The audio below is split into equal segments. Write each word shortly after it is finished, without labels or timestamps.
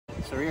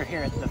So we're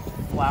here at the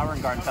Flower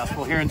and Garden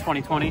Festival here in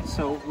 2020.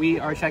 So we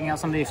are checking out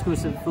some of the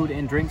exclusive food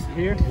and drinks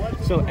here.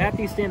 So at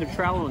the stand of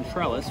Trowel and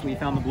Trellis, we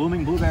found the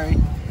Bloomin' Blueberry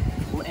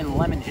and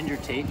Lemon Ginger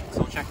Tea. So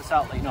we'll check this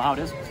out, let you know how it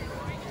is.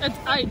 It's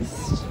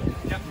iced.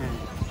 Yep.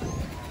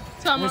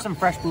 So there's some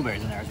fresh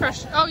blueberries in there as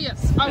fresh. well. Oh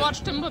yes, I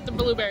watched him put the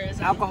blueberries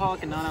in.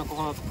 Alcoholic and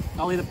non-alcoholic.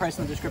 I'll leave the price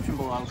in the description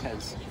below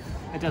because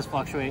it does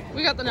fluctuate.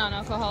 We got the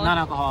non-alcoholic.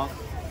 Non-alcoholic.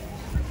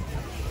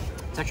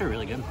 It's actually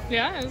really good.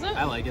 Yeah, is it?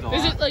 I like it a lot.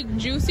 Is it like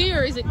juicy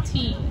or is it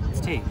tea?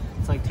 It's tea.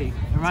 It's like tea.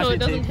 It so it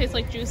doesn't taste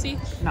like juicy?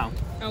 No.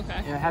 Okay.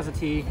 It has a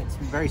tea. It's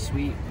very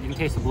sweet. You can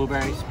taste the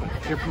blueberries,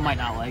 but you might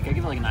not like. I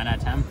give it like a 9 out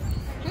of 10.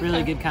 Okay.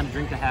 Really good kind of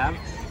drink to have.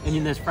 And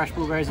then there's fresh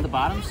blueberries at the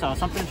bottom, so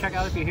something to check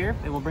out if you're here,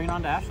 and we'll bring it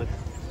on to Ashley.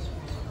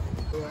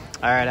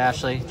 All right,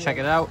 Ashley, check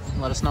it out.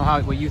 Let us know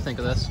what you think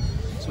of this.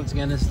 So once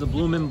again, this is the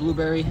Bloomin'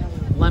 Blueberry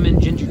Lemon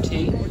Ginger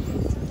Tea,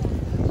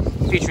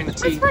 featuring the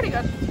tea. It's pretty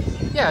good.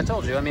 Yeah, I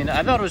told you. I mean,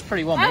 I thought it was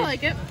pretty well made. I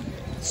like it.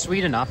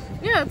 Sweet enough.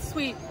 Yeah, it's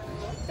sweet.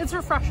 It's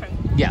refreshing.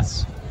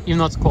 Yes, even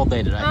though it's a cold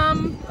day today.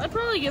 I'd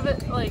probably give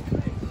it like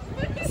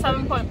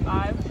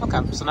 7.5.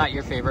 Okay, so not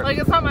your favorite. Like,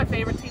 it's not my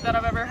favorite tea that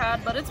I've ever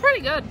had, but it's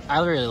pretty good.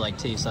 I really like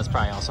tea, so that's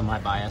probably also my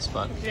bias,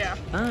 but... Yeah.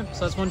 All right,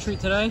 so that's one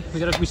treat today.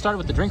 We started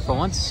with the drink for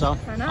once, so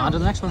on to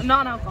the next one. A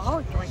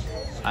non-alcoholic drink.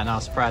 I know,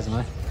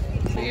 surprisingly.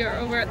 So you're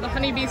over at the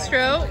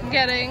Bee-stro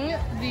getting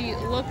the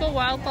local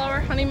wildflower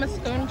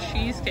Honey-Mascarpone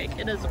cheesecake.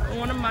 It is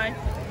one of my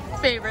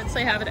favorites.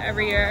 They have it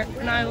every year,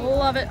 and I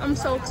love it. I'm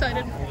so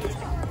excited.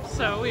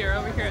 So we are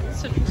over here at the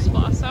Citrus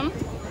Blossom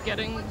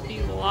getting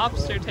the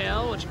lobster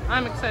tail, which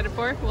I'm excited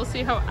for. We'll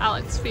see how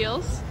Alex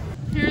feels.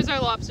 Here's our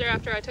lobster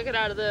after I took it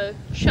out of the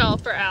shell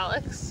for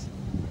Alex.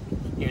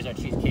 Here's our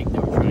cheesecake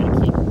that we're trying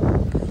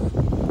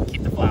to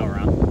keep the flour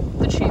on.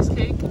 The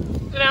cheesecake.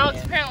 And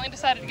Alex apparently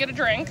decided to get a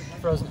drink.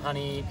 Frozen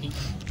honey peach.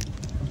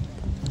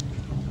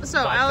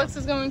 So Vodka. Alex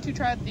is going to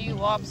try the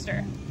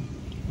lobster.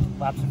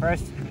 Lobster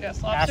first?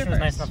 Yes, lobster Ashley was first.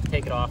 nice enough to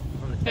take it off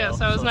from the tail.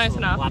 Yes, I was nice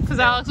enough because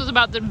Alex was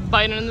about to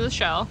bite into the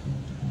shell.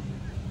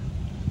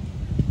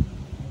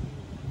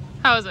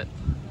 How is it?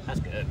 That's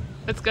good.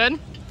 It's good?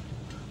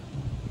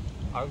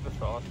 I like the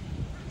sauce.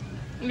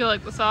 You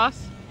like the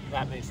sauce?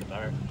 That makes it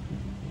better.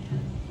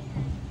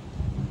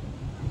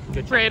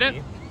 Good. Rate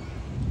it.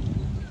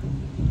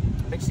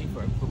 Big C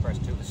for a food price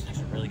too. This is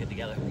actually really good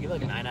together. I give it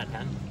like a 9 out of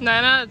 10.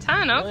 9 out of 10,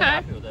 okay. I'm really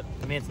happy with it.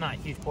 I mean, it's not a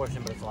huge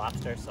portion, but it's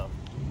lobster, so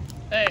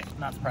hey,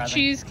 not surprising.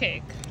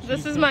 Cheesecake.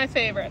 This is my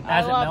favorite.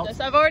 I love melts. this.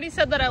 I've already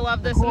said that I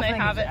love this, and they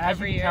have it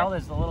every year. As you can tell,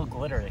 there's a little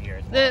glitter here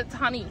as well. It's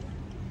honey.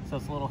 So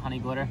it's a little honey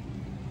glitter.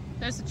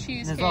 There's a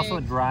cheesecake. And there's also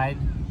a dried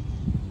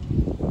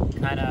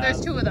kind of...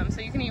 There's 2 of them,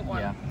 so you can eat one.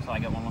 Yeah, so I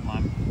get one with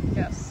mine.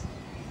 Yes.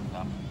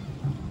 So,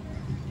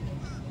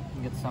 you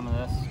can get some of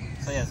this.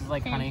 So yeah, this is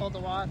like honey. Painful to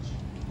watch.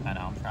 I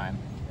know, I'm trying.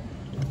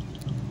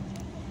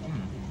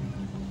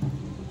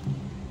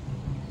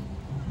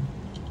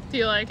 Do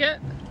you like it?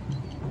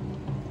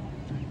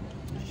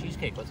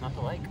 Cheesecake, what's not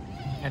to like?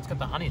 And it's got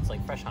the honey, it's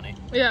like fresh honey.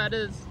 Yeah, it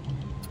is.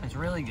 It's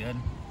really good.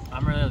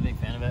 I'm really a big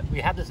fan of it.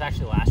 We had this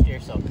actually last year,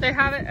 so... They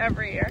have it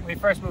every year. We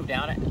first moved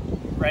down it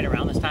right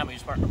around this time. We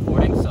just weren't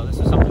recording, so this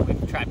is something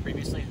we've tried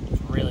previously.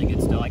 It's really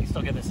good still. I can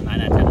still give this a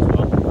 9 out of 10 as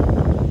well.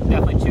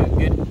 Definitely 2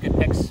 good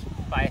picks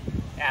by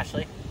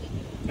Ashley.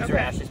 These are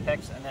Ashley's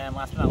picks. And then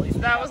last but not least...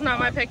 That was not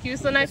my pick.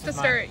 Use the knife to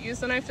stir it. Use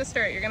the knife to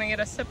stir it. You're going to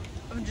get a sip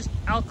of just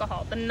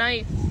alcohol. The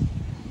knife.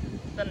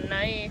 The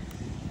knife.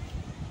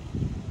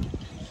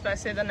 Should I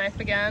say the knife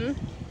again?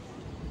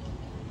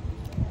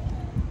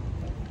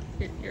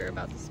 You're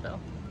about to spill.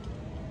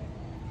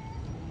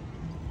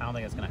 I don't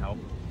think it's going to help.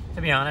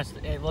 To be honest,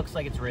 it looks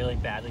like it's really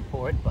badly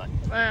poured, but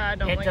I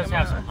don't it think does I'm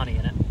have gonna, some honey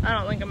in it. I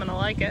don't think I'm going to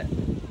like it.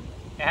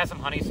 It has some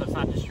honey, so it's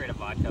not just straight up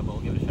vodka, but we'll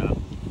give it a shot.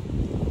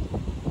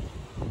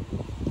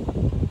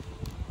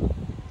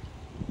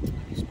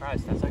 You'd be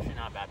surprised, that's actually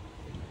not bad.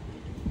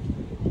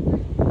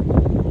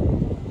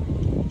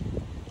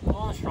 A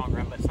little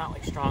stronger, but it's not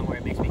like strong where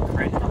it makes me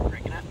cringe when I'm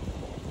drinking it.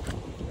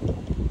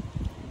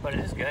 But it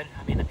is good.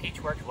 I mean, the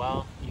peach worked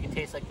well. You can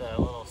taste like the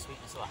little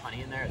sweetness of the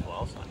honey in there as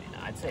well, so I mean,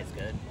 I'd say it's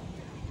good.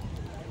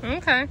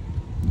 Okay.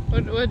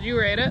 Would you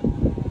rate it?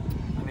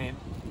 I mean,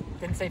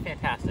 didn't say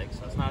fantastic,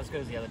 so it's not as good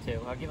as the other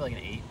 2. I'll give it like an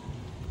 8.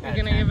 You're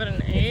gonna give it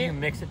an 8? If you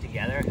mix it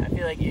together, I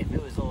feel like if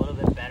it was a little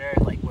bit better,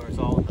 like where it's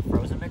all the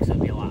frozen mix,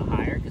 it'd be a lot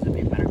higher because it'd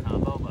be a better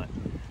combo. But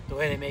the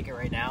way they make it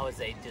right now is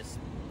they just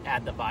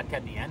add the vodka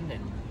at the end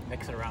and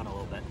mix it around a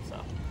little bit. So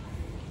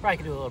probably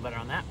could do a little better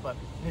on that. But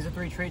these are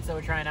 3 treats that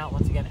we're trying out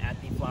once again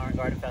at the Flower and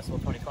Garden Festival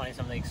 2020.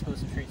 Some of the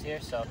exclusive treats here.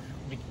 So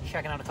we'll be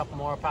checking out a couple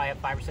more. Probably have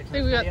 5 or 6 in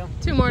this video. I think we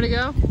got 2 more to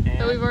go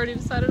that we've already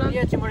decided on.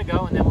 Yeah, 2 more to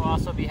go, and then we'll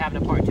also be having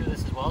a part 2 of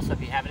this as well. So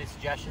if you have any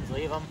suggestions,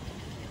 leave them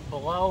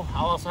below.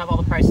 I'll also have all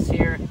the prices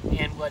here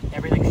and what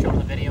everything's shown in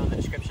the video in the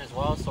description as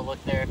well. So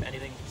look there if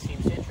anything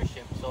seems to interest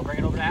you. So we'll bring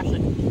it over to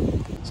Ashley.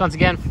 So once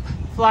again,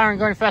 Flower and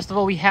Garden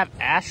Festival, we have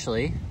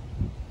Ashley.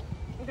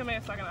 Give me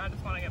a second. I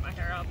just want to get my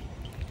hair up.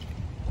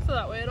 So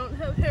that way I don't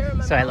have hair in my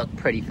mouth. So I look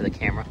pretty for the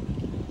camera.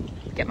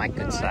 Get my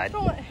good side. I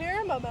don't want hair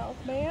in my mouth,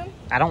 man.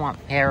 I don't want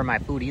hair in my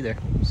food either,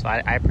 so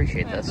I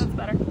appreciate this. That's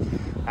better.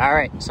 All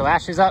right, so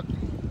Ashley's up.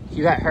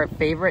 You got her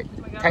favorite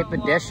type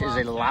of dish is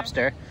a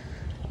lobster.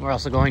 We're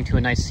also going to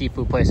a nice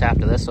seafood place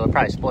after this, so we're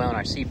probably spoiling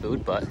our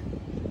seafood, but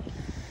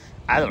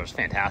I thought it was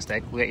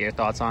fantastic. We got your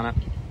thoughts on it?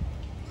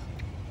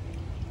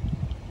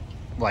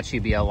 Watch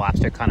you be a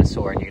lobster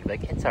connoisseur and you'd be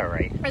like, it's all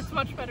right. It's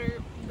much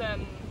better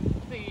than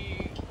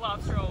the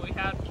lobster roll we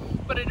had,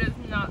 but it is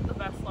not the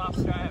best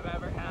lobster I've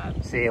ever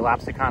had. See,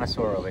 lobster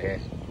connoisseur over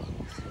here.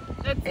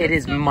 It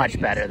is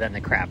much better than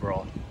the crab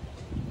roll.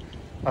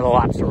 Or the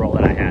lobster roll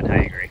that I had,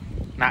 I agree.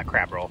 Not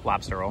crab roll,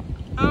 lobster roll.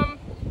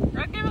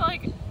 I'd give it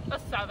like a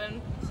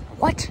 7.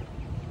 What?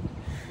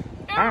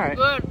 It's right.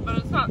 Good, but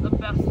it's not the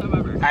best I've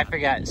ever had. I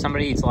forgot,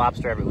 somebody eats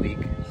lobster every week.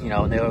 You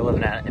know, when they were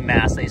living in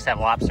Mass, they used to have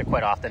lobster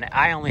quite often.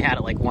 I only had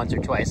it like once or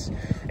twice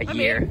a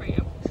year. Made it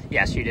for you.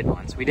 Yes, you did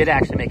once. We did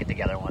actually make it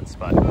together once,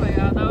 but oh my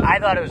God, I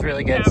thought it was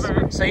really good.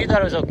 Never. So you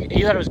thought it was okay?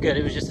 You thought it was good?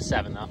 It was just a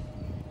 7 though.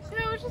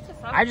 Yeah, it was just a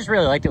 7. I just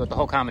really liked it with the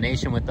whole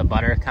combination with the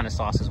butter kind of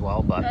sauce as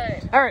well. But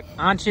all right,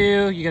 on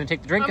to you gonna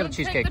take the drink or the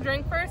cheesecake? Take the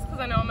drink first because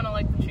I know I'm gonna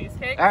like the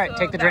cheesecake. All right, so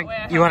take the drink.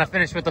 You want to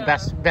finish with the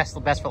best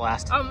for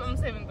last? I'm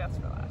saving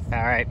best for last.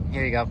 All right,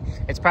 here you go.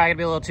 It's probably gonna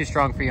be a little too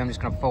strong for you. I'm just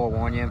gonna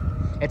forewarn you.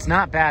 It's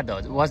not bad though.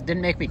 It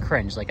didn't make me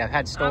cringe. Like I've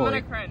had Stoli. I'm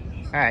gonna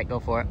cringe. All right,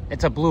 go for it.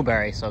 It's a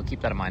blueberry, so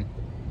keep that in mind.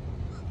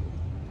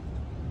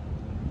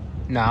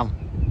 No.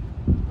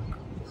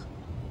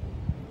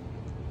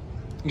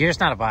 You're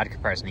just not a vodka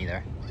person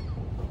either.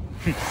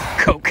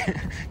 Coke.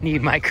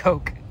 Need my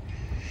Coke.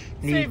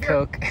 Need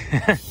Coke.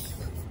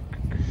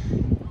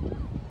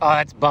 Oh,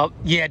 that's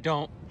Yeah,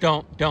 don't.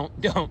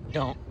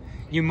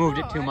 You moved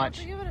it too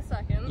much. Give it a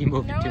second. You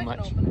moved it too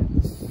much.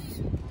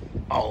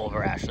 All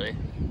over Ashley.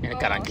 And it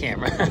got on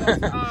camera.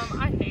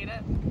 I hate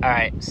it. All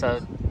right,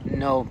 so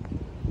no,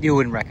 you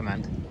wouldn't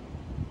recommend.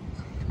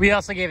 We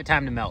also gave it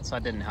time to melt, so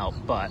that didn't help,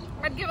 but...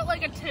 I'd give it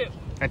like a 2.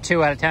 A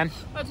 2 out of 10?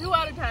 A 2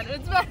 out of 10.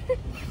 It's better.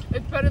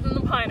 It's better than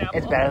the pineapple.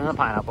 It's better than the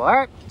pineapple. All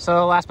right,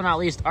 so last but not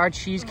least, our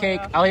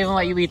cheesecake. I'll even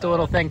let you eat the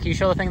little thing. Can you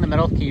show the thing in the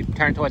middle? Can you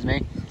turn towards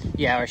me?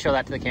 Yeah, or show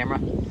that to the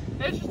camera.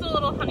 It's just a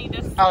little honey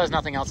disc. Oh, there's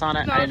nothing else on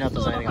it? No, I didn't know if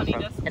there was anything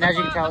else on it. And as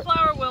you can tell... The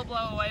flour will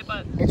blow away,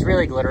 but... It's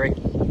really glittery.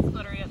 It's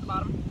glittery at the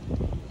bottom.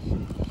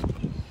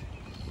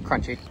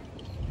 Crunchy.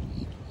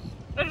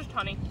 It's just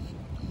honey.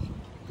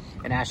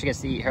 And Ashley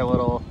gets to eat her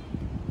little...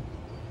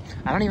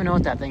 I don't even know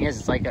what that thing is.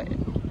 It's like... It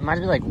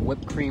reminds me of like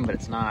whipped cream, but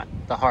it's not.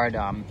 The hard...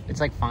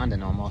 It's like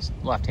fondant almost.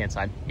 Left-hand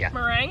side. Yeah.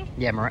 Meringue?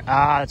 Yeah, meringue.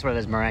 Ah, that's what it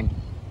is. Meringue.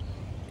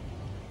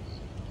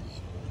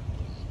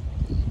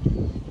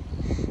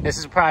 This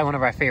is probably one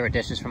of our favorite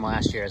dishes from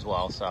last year as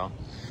well, so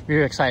we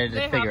were excited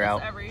to figure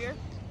out every year?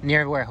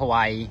 Near where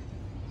Hawaii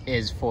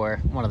is for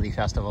one of the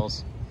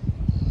festivals.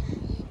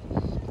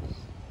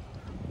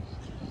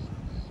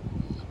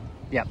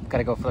 Yep,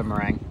 gotta go for the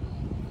meringue.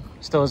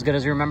 Still as good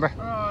as you remember?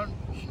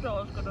 Still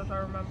as good as I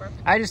remember.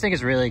 I just think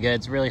it's really good.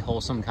 It's a really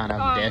wholesome kind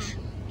of dish.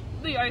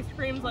 The ice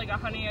cream's like a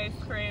honey ice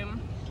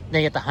cream.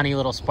 They get the honey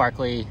little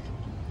sparkly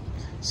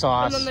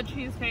sauce. And then the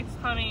cheesecake's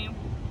honey.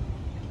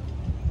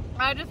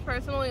 I just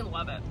personally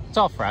love it. It's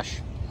all fresh,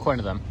 according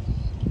to them.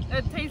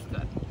 It tastes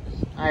good.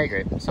 I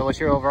agree. So what's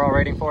your overall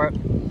rating for it?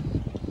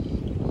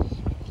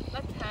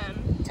 A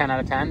 10. 10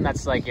 out of 10?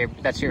 That's like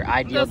that's your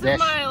ideal dish? This is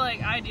my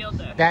like ideal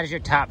dish. That is your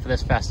top for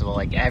this festival,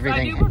 like yes,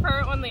 everything. I do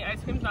prefer it when the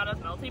ice cream's not as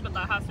melty, but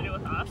that has to do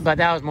with us. But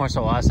that was more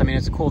so us. I mean,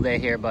 it's a cool day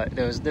here, but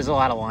there's a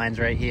lot of lines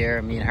right here.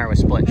 Me and her were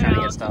split trying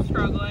to get stuff.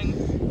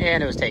 Struggling.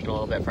 And it was taking a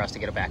little bit for us to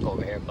get it back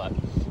over here, but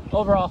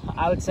overall,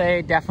 I would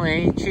say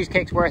definitely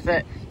cheesecake's worth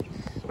it.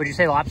 Would you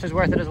say lobster's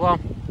worth it as well?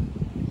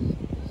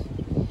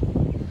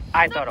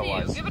 I thought it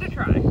was. Give it a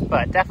try.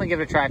 But definitely give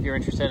it a try if you're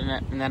interested in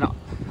it. And then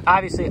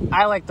obviously,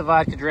 I like the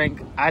vodka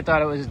drink. I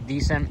thought it was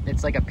decent.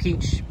 It's like a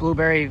peach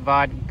blueberry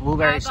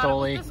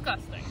Stoli. It was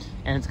disgusting.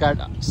 And it's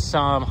got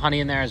some honey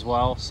in there as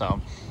well.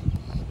 So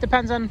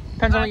depends on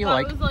what you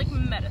like. It was like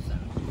medicine.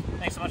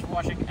 Thanks so much for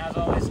watching. As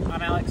always,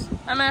 I'm Alex.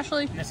 I'm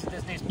Ashley. And this is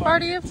Disney's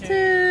Party of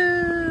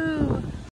Two.